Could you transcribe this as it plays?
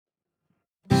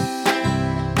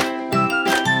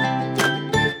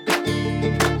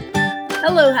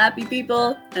Hello, happy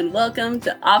people, and welcome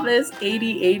to Office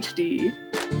ADHD.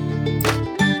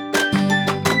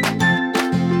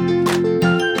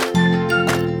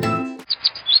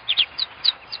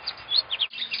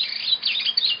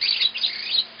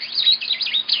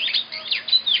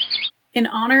 In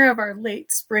honor of our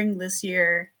late spring this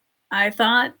year, I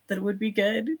thought that it would be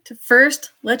good to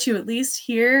first let you at least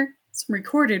hear some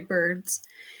recorded birds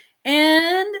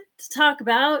and to talk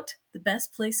about the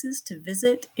best places to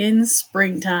visit in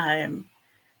springtime.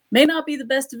 May not be the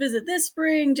best to visit this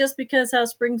spring just because how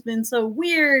spring's been so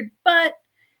weird, but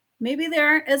maybe they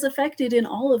aren't as affected in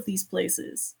all of these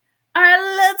places. All right,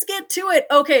 let's get to it.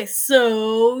 Okay,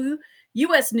 so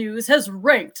US News has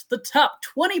ranked the top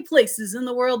 20 places in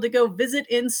the world to go visit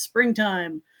in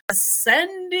springtime.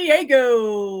 San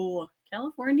Diego,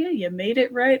 California, you made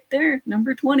it right there,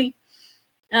 number 20.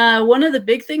 One of the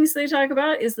big things they talk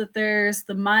about is that there's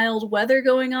the mild weather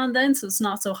going on then, so it's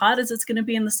not so hot as it's going to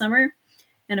be in the summer.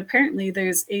 And apparently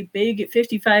there's a big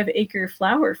 55-acre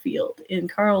flower field in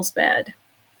Carlsbad.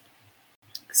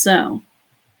 So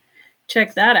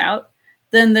check that out.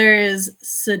 Then there is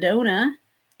Sedona,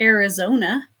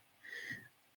 Arizona.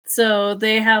 So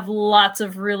they have lots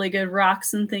of really good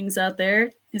rocks and things out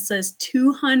there. It says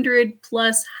 200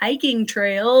 plus hiking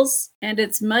trails, and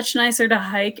it's much nicer to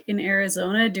hike in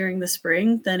Arizona during the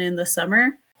spring than in the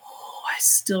summer. Oh, I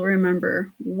still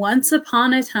remember once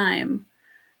upon a time,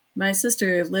 my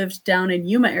sister lived down in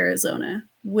Yuma, Arizona,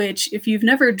 which if you've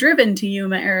never driven to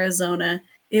Yuma, Arizona,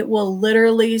 it will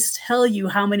literally tell you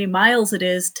how many miles it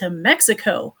is to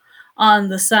Mexico on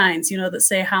the signs, that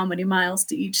say how many miles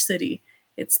to each city.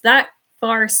 It's that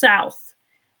far south.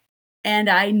 And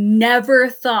I never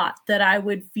thought that I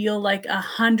would feel like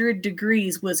 100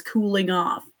 degrees was cooling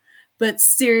off. But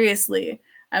seriously,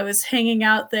 I was hanging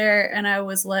out there and I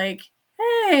was like,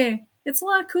 hey, it's a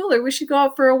lot cooler. We should go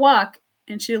out for a walk.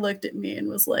 And she looked at me and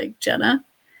was like, Jenna,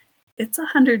 it's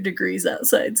 100 degrees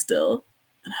outside still.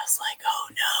 And I was like, oh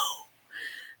no.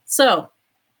 So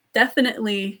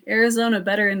definitely Arizona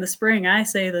better in the spring, I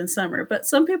say, than summer. But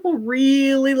some people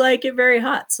really like it very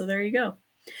hot. So there you go.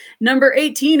 Number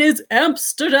 18 is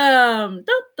Amsterdam.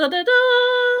 Da, da, da, da.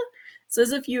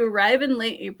 Says if you arrive in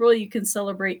late April, you can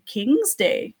celebrate King's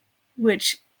Day,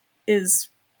 which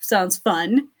sounds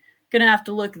fun. Gonna have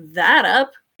to look that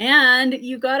up. And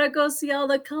you gotta go see all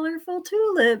the colorful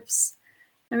tulips.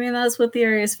 I mean, that's what the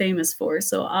area is famous for.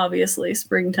 So obviously,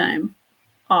 springtime,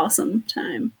 awesome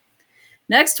time.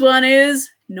 Next one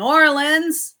is New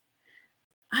Orleans.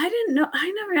 I didn't know.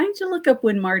 I need to look up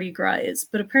when Mardi Gras is,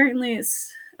 but apparently it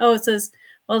says,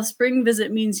 well, the spring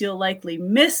visit means you'll likely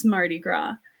miss Mardi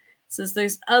Gras. It says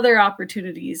there's other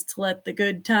opportunities to let the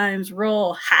good times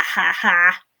roll. Ha ha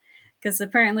ha. Because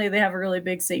apparently they have a really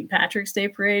big St. Patrick's Day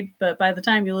parade, but by the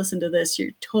time you listen to this,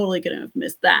 you're totally going to have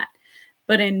missed that.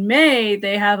 But in May,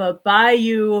 they have a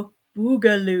Bayou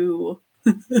Boogaloo.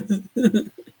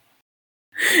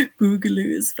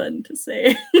 Boogaloo is fun to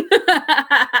say.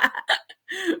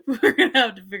 We're going to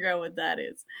have to figure out what that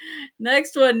is.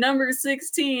 Next one, number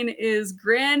 16, is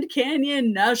Grand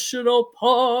Canyon National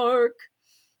Park.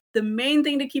 The main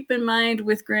thing to keep in mind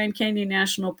with Grand Canyon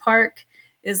National Park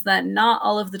is that not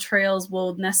all of the trails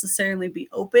will necessarily be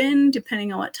open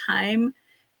depending on what time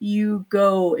you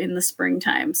go in the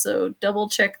springtime. So double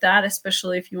check that,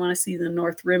 especially if you want to see the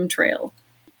North Rim Trail.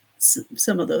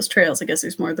 Some of those trails, I guess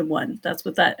there's more than one. That's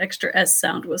what that extra S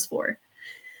sound was for.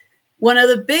 One of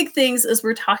the big things as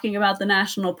we're talking about the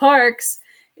national parks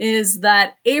is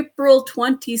that April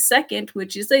 22nd,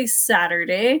 which is a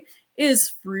Saturday, is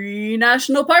Free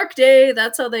National Park Day.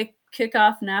 That's how they kick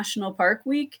off National Park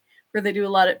Week, where they do a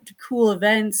lot of cool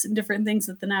events and different things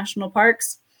at the national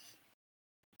parks.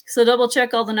 So double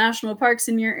check all the national parks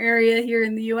in your area here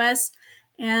in the US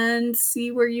and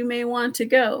see where you may want to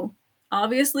go.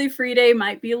 Obviously, Free Day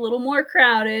might be a little more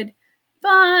crowded,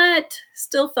 but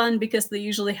still fun because they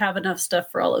usually have enough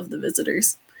stuff for all of the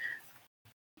visitors.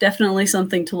 Definitely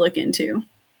something to look into.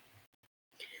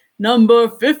 Number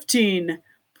 15,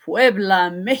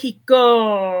 Puebla,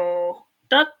 Mexico.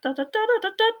 Da, da, da, da, da,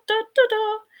 da, da,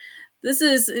 da. This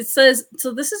is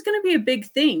going to be a big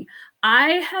thing.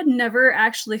 I had never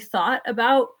actually thought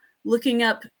about looking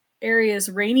up areas'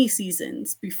 rainy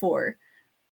seasons before.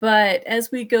 But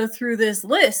as we go through this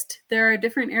list, there are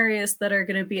different areas that are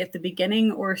going to be at the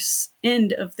beginning or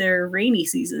end of their rainy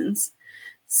seasons.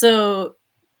 So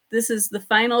this is the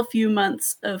final few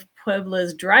months of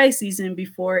Puebla's dry season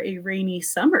before a rainy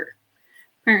summer.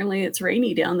 Apparently it's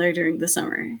rainy down there during the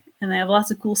summer, and they have lots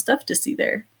of cool stuff to see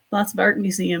there. Lots of art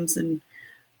museums and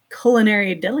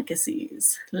culinary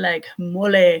delicacies like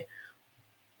mole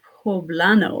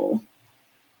poblano.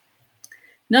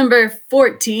 Number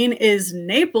 14 is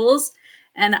Naples.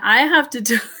 And I have to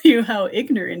tell you how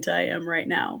ignorant I am right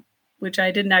now, which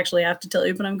I didn't actually have to tell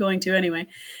you, but I'm going to anyway.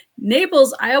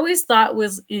 Naples, I always thought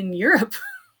was in Europe.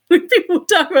 When people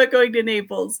talk about going to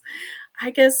Naples,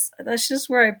 I guess that's just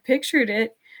where I pictured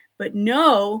it. But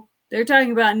no, they're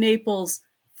talking about Naples,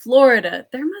 Florida.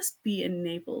 There must be in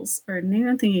Naples, or maybe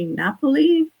I'm thinking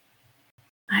Napoli.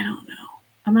 I don't know.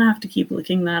 I'm going to have to keep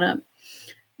looking that up.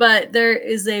 But there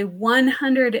is a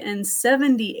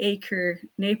 170-acre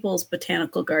Naples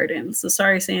Botanical Garden. So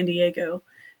sorry, San Diego.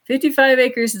 55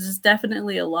 acres is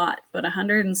definitely a lot, but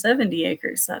 170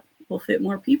 acres, that will fit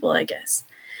more people, I guess.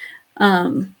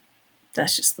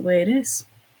 That's just the way it is.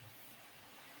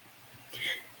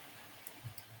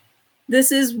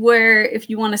 This is where, if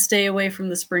you want to stay away from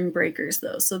the spring breakers,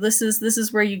 though. So this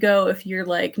is where you go if you're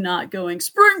like not going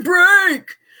spring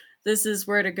break. This is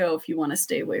where to go if you want to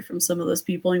stay away from some of those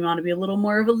people. You want to be a little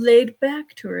more of a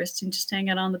laid-back tourist and just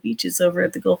hang out on the beaches over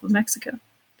at the Gulf of Mexico.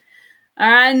 All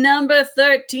right, number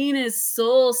 13 is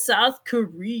Seoul, South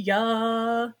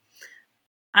Korea.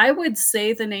 I would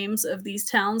say the names of these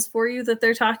towns for you that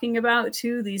they're talking about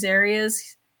too, these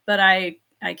areas, but I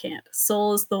can't.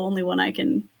 Seoul is the only one I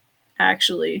can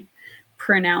actually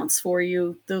pronounce for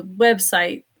you. The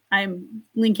website, I'm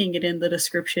linking it in the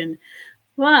description.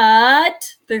 But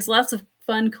there's lots of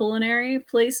fun culinary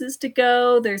places to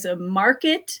go. There's a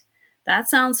market. That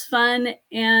sounds fun.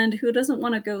 And who doesn't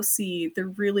want to go see the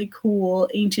really cool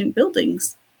ancient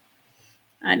buildings?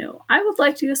 I know. I would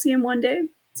like to go see them one day.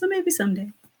 So maybe someday.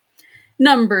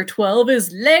 Number 12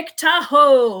 is Lake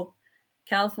Tahoe.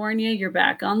 California, you're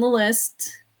back on the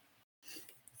list.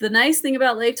 The nice thing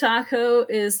about Lake Tahoe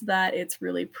is that it's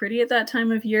really pretty at that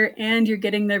time of year, and you're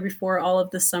getting there before all of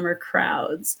the summer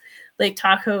crowds. Lake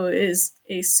Tahoe is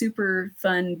a super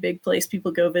fun, big place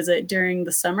people go visit during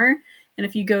the summer. And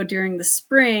if you go during the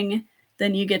spring,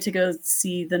 then you get to go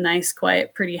see the nice,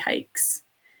 quiet, pretty hikes.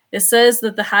 It says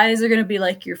that the highs are going to be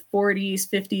like your 40s,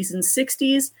 50s, and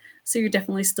 60s. So you're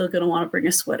definitely still going to want to bring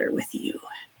a sweater with you.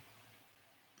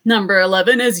 Number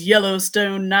 11 is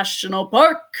Yellowstone National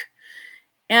Park.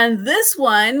 And this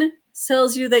one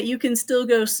tells you that you can still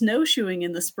go snowshoeing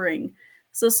in the spring.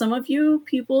 So some of you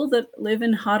people that live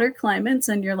in hotter climates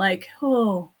and you're like,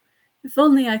 oh, if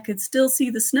only I could still see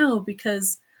the snow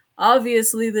because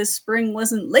obviously this spring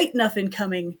wasn't late enough in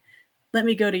coming. Let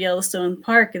me go to Yellowstone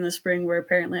Park in the spring where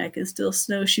apparently I can still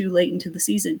snowshoe late into the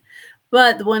season.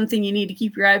 But the one thing you need to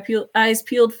keep your eyes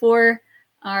peeled for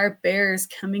are bears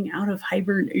coming out of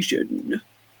hibernation.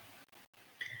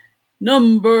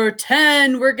 Number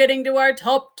 10, we're getting to our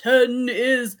top 10,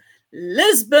 is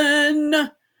Lisbon.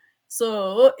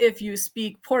 So if you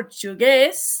speak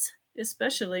Portuguese,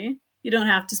 especially, you don't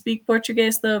have to speak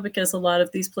Portuguese though, because a lot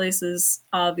of these places,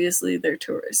 obviously they're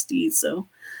touristy. So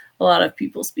a lot of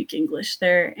people speak English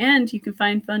there and you can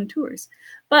find fun tours.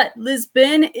 But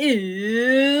Lisbon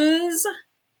is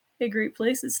a great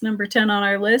place. It's number 10 on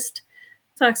our list.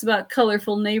 Talks about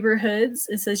colorful neighborhoods.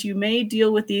 It says you may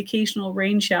deal with the occasional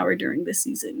rain shower during this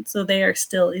season. So they are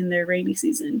still in their rainy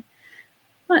season.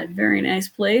 But very nice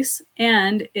place.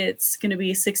 And it's going to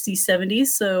be 60s, 70s.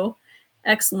 So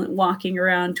excellent walking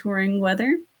around touring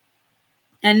weather.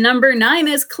 And number 9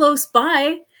 is close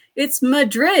by. It's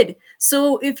Madrid.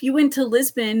 So if you went to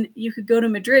Lisbon, you could go to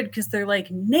Madrid because they're like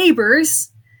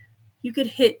neighbors. You could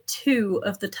hit 2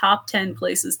 of the top 10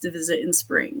 places to visit in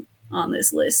spring on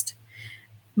this list.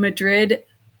 Madrid,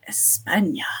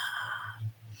 España.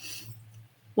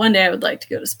 One day I would like to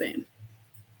go to Spain.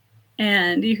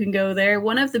 And you can go there.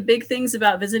 One of the big things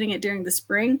about visiting it during the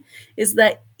spring is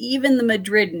that even the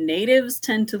Madrid natives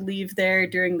tend to leave there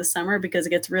during the summer because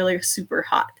it gets really super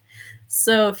hot.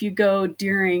 So if you go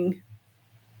during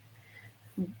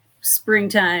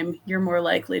springtime, you're more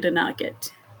likely to not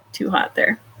get too hot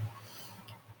there.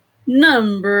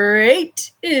 Number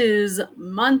 8 is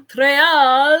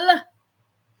Montreal,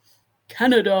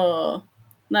 Canada.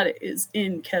 That is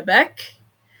in Quebec.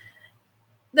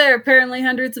 There are apparently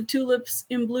hundreds of tulips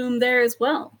in bloom there as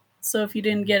well. So if you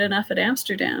didn't get enough at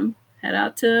Amsterdam, head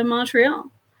out to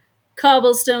Montreal.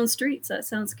 Cobblestone streets, that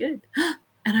sounds good.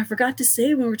 And I forgot to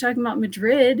say when we were talking about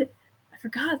Madrid, I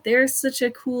forgot there's such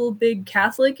a cool big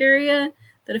Catholic area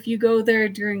that if you go there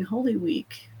during Holy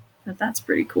Week, that's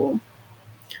pretty cool.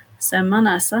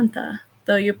 Semana Santa.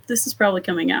 Though this is probably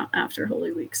coming out after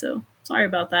Holy Week, so sorry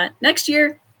about that. Next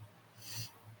year.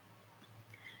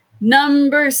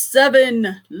 Number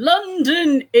 7,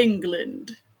 London,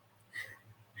 England.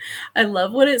 I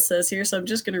love what it says here, so I'm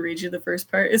just going to read you the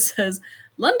first part. It says,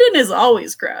 London is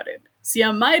always crowded, so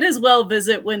you might as well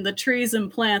visit when the trees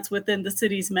and plants within the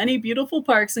city's many beautiful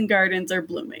parks and gardens are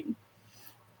blooming.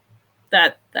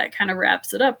 that kind of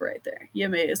wraps it up right there. You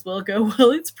may as well go,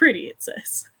 well, it's pretty, it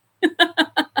says.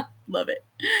 Love it.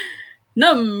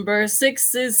 Number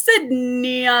 6 is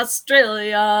Sydney,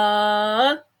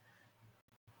 Australia.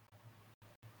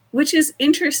 Which is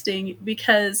interesting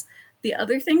because the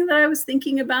other thing that I was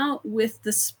thinking about with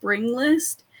the spring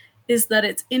list is that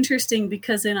it's interesting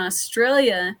because in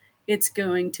Australia, it's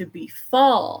going to be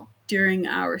fall during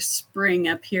our spring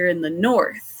up here in the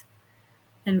north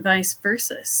and vice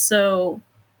versa. So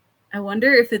I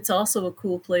wonder if it's also a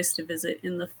cool place to visit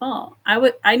in the fall.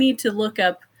 I need to look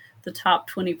up the top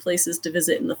 20 places to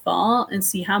visit in the fall and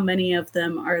see how many of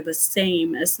them are the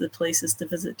same as the places to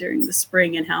visit during the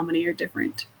spring and how many are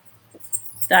different.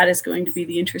 That is going to be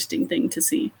the interesting thing to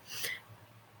see.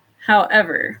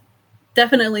 However,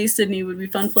 definitely Sydney would be a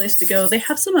fun place to go. They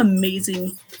have some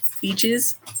amazing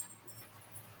beaches.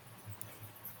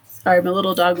 Sorry, my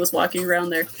little dog was walking around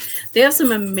there. They have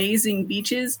some amazing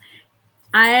beaches.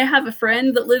 I have a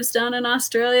friend that lives down in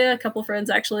Australia, a couple friends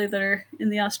actually that are in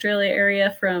the Australia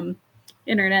area from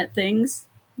Internet Things.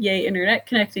 Yay, Internet,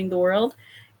 connecting the world.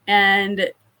 And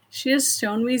she has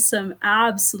shown me some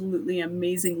absolutely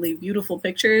amazingly beautiful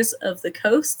pictures of the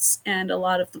coasts and a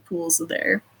lot of the pools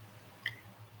there.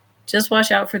 Just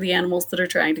watch out for the animals that are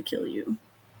trying to kill you.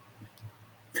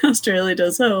 Australia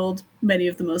does hold many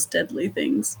of the most deadly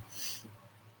things.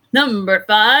 Number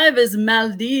 5 is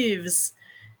Maldives.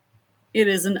 It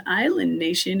is an island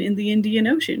nation in the Indian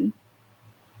Ocean.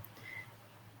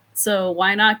 So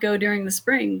why not go during the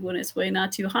spring when it's way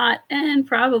not too hot and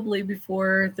probably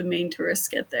before the main tourists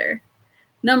get there.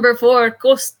 Number 4,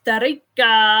 Costa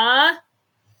Rica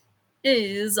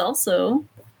is also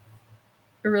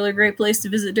a really great place to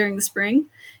visit during the spring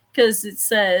because it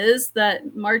says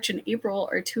that March and April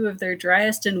are 2 of their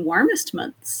driest and warmest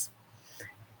months.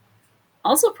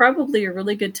 Also probably a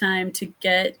really good time to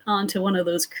get onto one of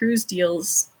those cruise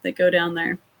deals that go down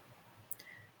there.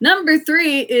 Number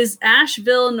 3 is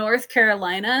Asheville, North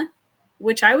Carolina,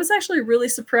 which I was actually really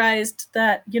surprised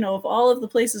that, of all of the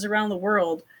places around the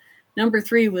world, number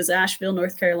 3 was Asheville,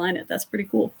 North Carolina. That's pretty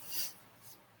cool.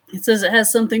 It says it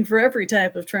has something for every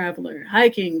type of traveler.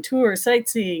 Hiking, tour,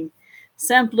 sightseeing,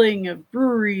 sampling of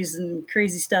breweries and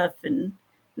crazy stuff, and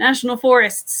national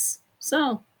forests.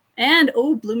 And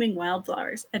blooming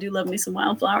wildflowers. I do love me some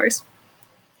wildflowers.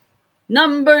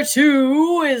 Number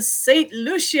 2 is St.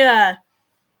 Lucia,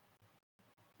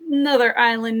 another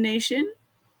island nation.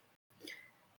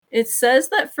 It says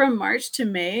that from March to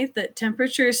May that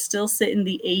temperatures still sit in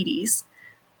the 80s.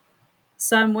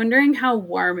 So I'm wondering how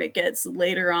warm it gets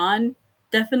later on.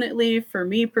 Definitely for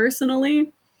me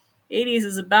personally, 80s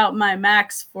is about my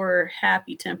max for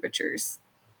happy temperatures.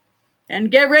 And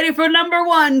get ready for number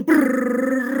 1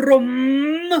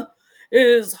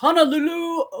 is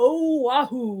Honolulu,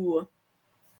 Oahu. It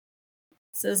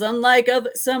says unlike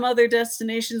some other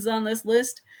destinations on this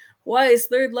list, Hawaii's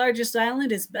 3rd largest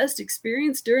island is best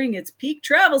experienced during its peak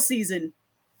travel season,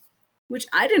 which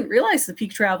I didn't realize the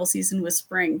peak travel season was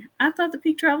spring. I thought the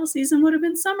peak travel season would have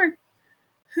been summer.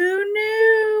 Who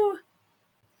knew?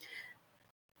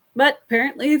 But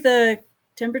apparently the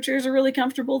temperatures are really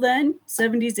comfortable then,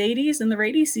 70s, 80s, and the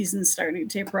rainy season's starting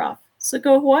to taper off. So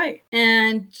go Hawaii.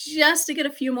 And just to get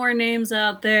a few more names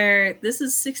out there, this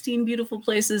is 16 beautiful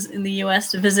places in the U.S.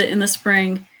 to visit in the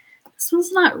spring. This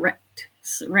one's not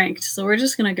ranked, so we're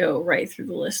just going to go right through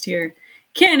the list here.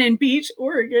 Cannon Beach,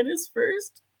 Oregon is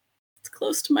first. It's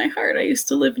close to my heart. I used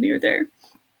to live near there.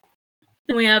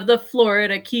 Then we have the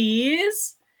Florida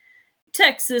Keys,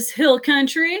 Texas Hill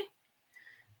Country,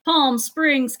 Palm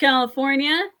Springs,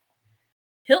 California,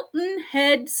 Hilton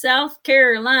Head, South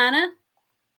Carolina,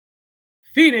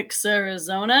 Phoenix,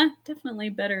 Arizona, definitely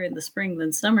better in the spring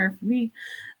than summer for me,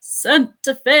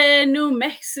 Santa Fe, New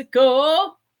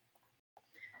Mexico,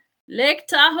 Lake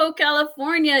Tahoe,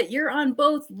 California. You're on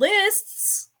both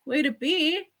lists. Way to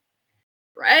be.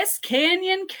 Bryce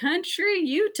Canyon Country,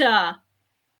 Utah.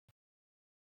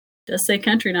 Does say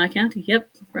country, not county. Yep,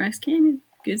 Bryce Canyon.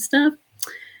 Good stuff.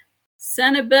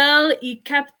 Sanibel y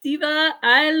Captiva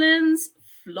Islands,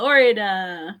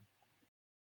 Florida.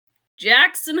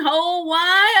 Jackson Hole,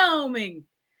 Wyoming.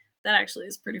 That actually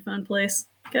is a pretty fun place.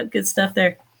 Got good stuff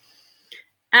there.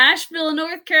 Asheville,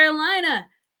 North Carolina.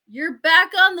 You're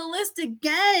back on the list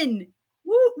again.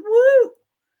 Woo, woo.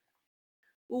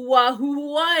 Oahu,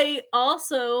 Hawaii,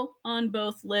 also on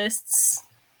both lists.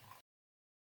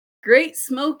 Great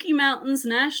Smoky Mountains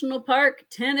National Park,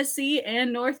 Tennessee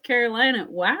and North Carolina.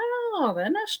 Wow,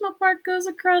 that national park goes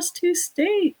across 2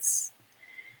 states.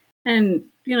 And,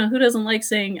 who doesn't like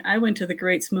saying, I went to the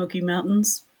Great Smoky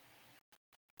Mountains?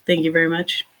 Thank you very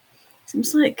much.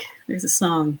 Seems like there's a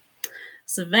song.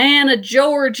 Savannah,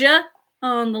 Georgia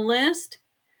on the list.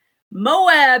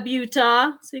 Moab,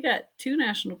 Utah. So you got 2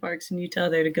 national parks in Utah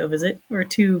there to go visit, or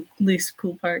 2 least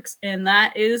cool parks. And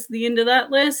that is the end of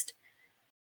that list.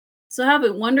 So have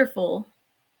a wonderful,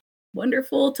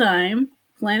 wonderful time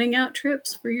planning out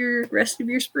trips for your rest of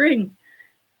your spring.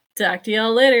 Talk to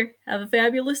y'all later. Have a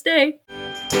fabulous day.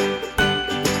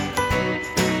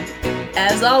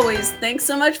 As always, thanks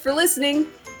so much for listening.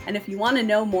 And if you want to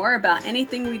know more about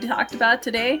anything we talked about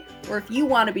today, or if you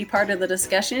want to be part of the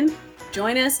discussion,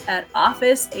 join us at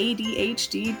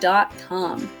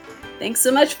officeadhd.com. Thanks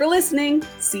so much for listening.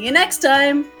 See you next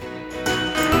time.